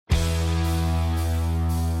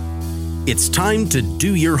It's time to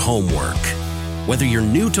do your homework. Whether you're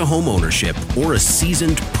new to homeownership or a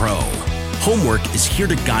seasoned pro, Homework is here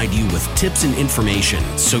to guide you with tips and information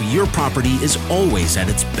so your property is always at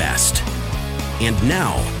its best. And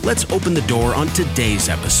now, let's open the door on today's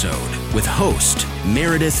episode with host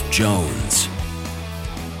Meredith Jones.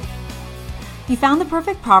 You found the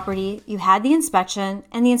perfect property, you had the inspection,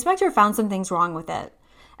 and the inspector found some things wrong with it.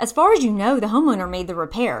 As far as you know, the homeowner made the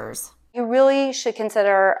repairs. You really should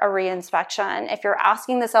consider a reinspection if you're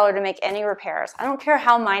asking the seller to make any repairs. I don't care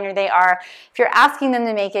how minor they are. If you're asking them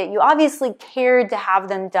to make it, you obviously cared to have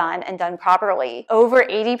them done and done properly. Over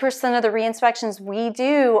 80% of the reinspections we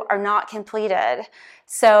do are not completed.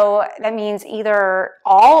 So that means either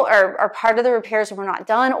all or part of the repairs were not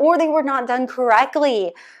done or they were not done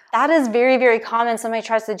correctly. That is very, very common. Somebody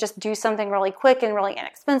tries to just do something really quick and really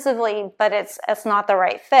inexpensively, but it's not the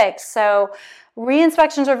right fix. So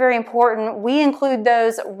re-inspections are very important. We include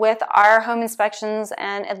those with our home inspections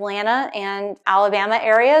in Atlanta and Alabama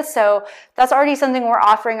areas. So that's already something we're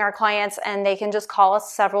offering our clients, and they can just call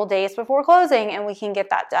us several days before closing and we can get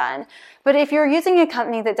that done. But if you're using a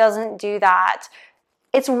company that doesn't do that,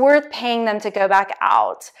 it's worth paying them to go back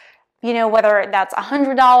out. You know, whether that's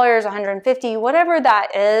 $100, $150, whatever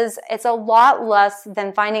that is, it's a lot less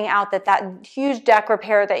than finding out that huge deck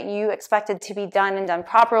repair that you expected to be done and done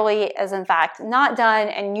properly is in fact not done,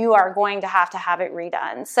 and you are going to have it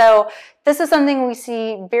redone. So this is something we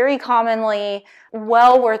see very commonly,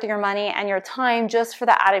 well worth your money and your time just for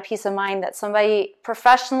the added peace of mind that somebody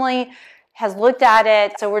professionally has looked at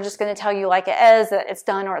it. So we're just going to tell you like it is, that it's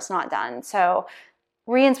done or it's not done. So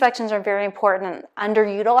re-inspections are very important and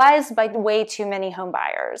underutilized by way too many home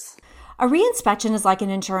buyers. A re-inspection is like an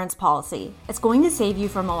insurance policy. It's going to save you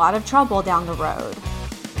from a lot of trouble down the road.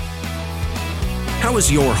 How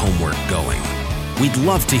is your homework going? We'd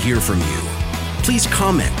love to hear from you. Please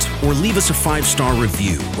comment or leave us a 5-star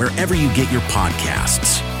review wherever you get your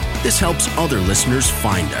podcasts. This helps other listeners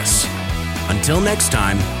find us. Until next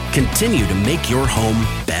time, continue to make your home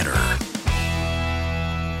better.